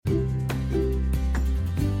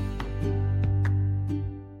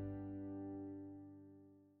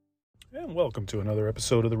Welcome to another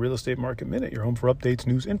episode of the Real Estate Market Minute, your home for updates,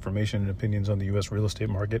 news, information, and opinions on the U.S. real estate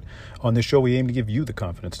market. On this show, we aim to give you the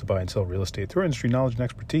confidence to buy and sell real estate through industry knowledge and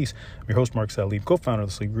expertise. I'm your host, Mark Salib, co-founder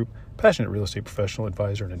of the Salib Group, passionate real estate professional,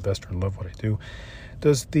 advisor, and investor, and love what I do.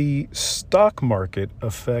 Does the stock market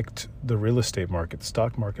affect the real estate market? The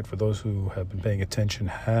stock market, for those who have been paying attention,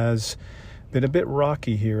 has been a bit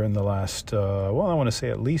rocky here in the last, I want to say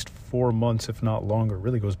at least 4 months, if not longer. It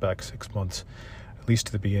really goes back 6 months. At least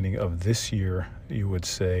to the beginning of this year, you would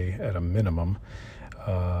say, at a minimum.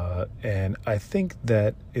 And I think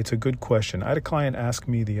that it's a good question. I had a client ask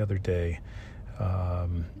me the other day,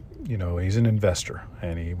 he's an investor,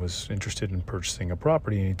 and he was interested in purchasing a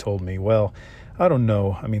property, and he told me, well, I don't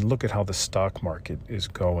know. I mean, look at how the stock market is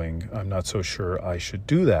going. I'm not so sure I should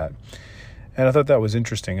do that. And I thought that was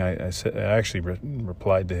interesting. I actually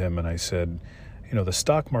replied to him, and I said, the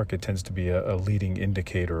stock market tends to be a leading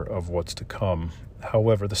indicator of what's to come.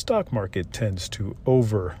 However, the stock market tends to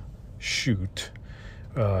overshoot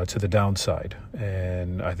to the downside.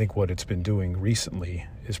 And I think what it's been doing recently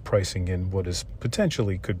is pricing in what is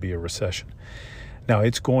potentially could be a recession. Now,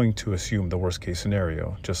 it's going to assume the worst case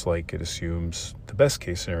scenario, just like it assumes the best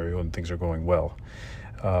case scenario when things are going well.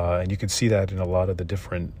 And you can see that in a lot of the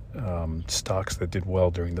different stocks that did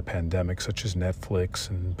well during the pandemic, such as Netflix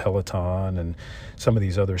and Peloton and some of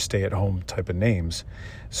these other stay-at-home type of names.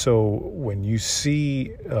 So when you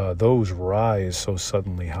see those rise so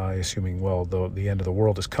suddenly high, assuming, the end of the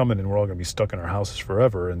world is coming and we're all going to be stuck in our houses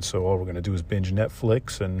forever, and so all we're going to do is binge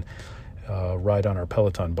Netflix and ride on our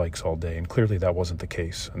Peloton bikes all day. And clearly that wasn't the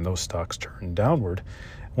case, and those stocks turned downward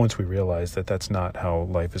once we realized that that's not how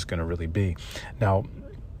life is going to really be. Now,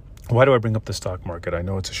 why do I bring up the stock market? I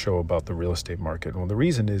know it's a show about the real estate market. Well, the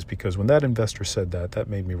reason is because when that investor said that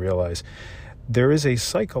made me realize there is a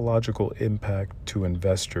psychological impact to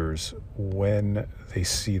investors when they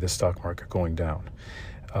see the stock market going down.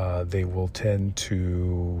 They will tend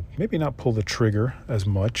to maybe not pull the trigger as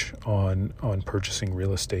much on purchasing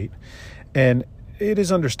real estate. And it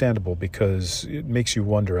is understandable because it makes you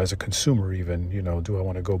wonder as a consumer even, do I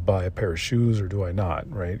want to go buy a pair of shoes or do I not,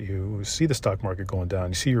 right? You see the stock market going down,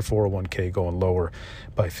 you see your 401k going lower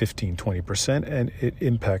by 15, 20%, and it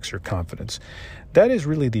impacts your confidence. That is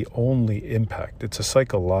really the only impact. It's a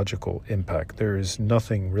psychological impact. There is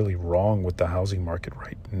nothing really wrong with the housing market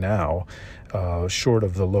right now, short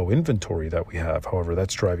of the low inventory that we have. However,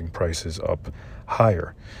 that's driving prices up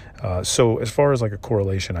higher. So as far as like a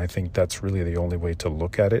correlation, I think that's really the only way to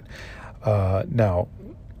look at it. Now,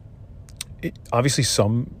 obviously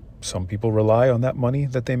some people rely on that money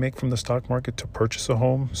that they make from the stock market to purchase a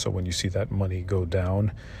home. So when you see that money go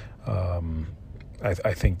down,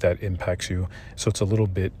 I think that impacts you. So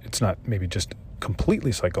it's not maybe just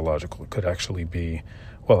completely psychological. It could actually be,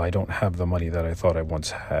 I don't have the money that I thought I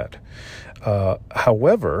once had.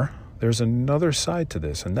 However, there's another side to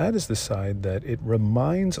this, and that is the side that it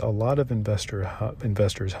reminds a lot of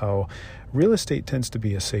investors how real estate tends to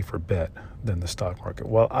be a safer bet than the stock market.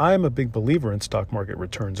 While I'm a big believer in stock market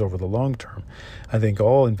returns over the long term, I think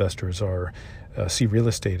all investors see real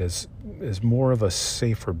estate as more of a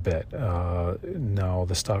safer bet. Now,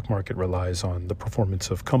 the stock market relies on the performance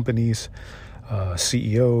of companies,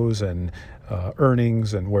 CEOs, and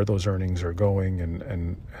earnings, and where those earnings are going,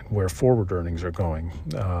 and where forward earnings are going,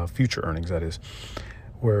 future earnings, that is.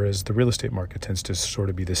 Whereas the real estate market tends to sort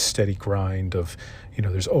of be this steady grind of,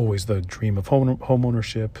 there's always the dream of home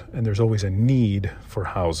ownership, and there's always a need for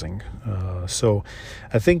housing. So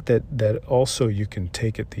I think that also you can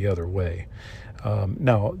take it the other way.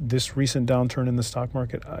 Now, this recent downturn in the stock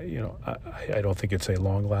market, I don't think it's a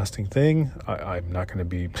long-lasting thing. I'm going to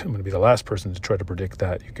be the last person to try to predict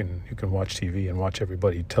that. You can watch TV and watch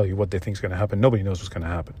everybody tell you what they think is going to happen. Nobody knows what's going to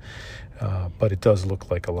happen. But it does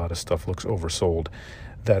look like a lot of stuff looks oversold.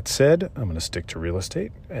 That said, I'm going to stick to real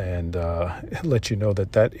estate and let you know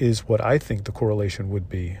that is what I think the correlation would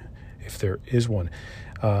be if there is one.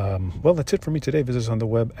 That's it for me today. Visit us on the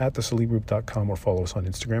web at thesalibgroup.com or follow us on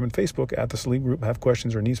Instagram and Facebook at The Salib Group. Have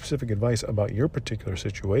questions or need specific advice about your particular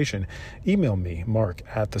situation? Email me, Mark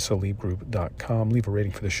at thesalibgroup.com. Leave a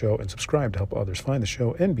rating for the show and subscribe to help others find the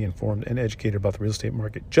show and be informed and educated about the real estate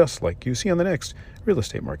market just like you. See you on the next Real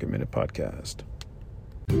Estate Market Minute podcast.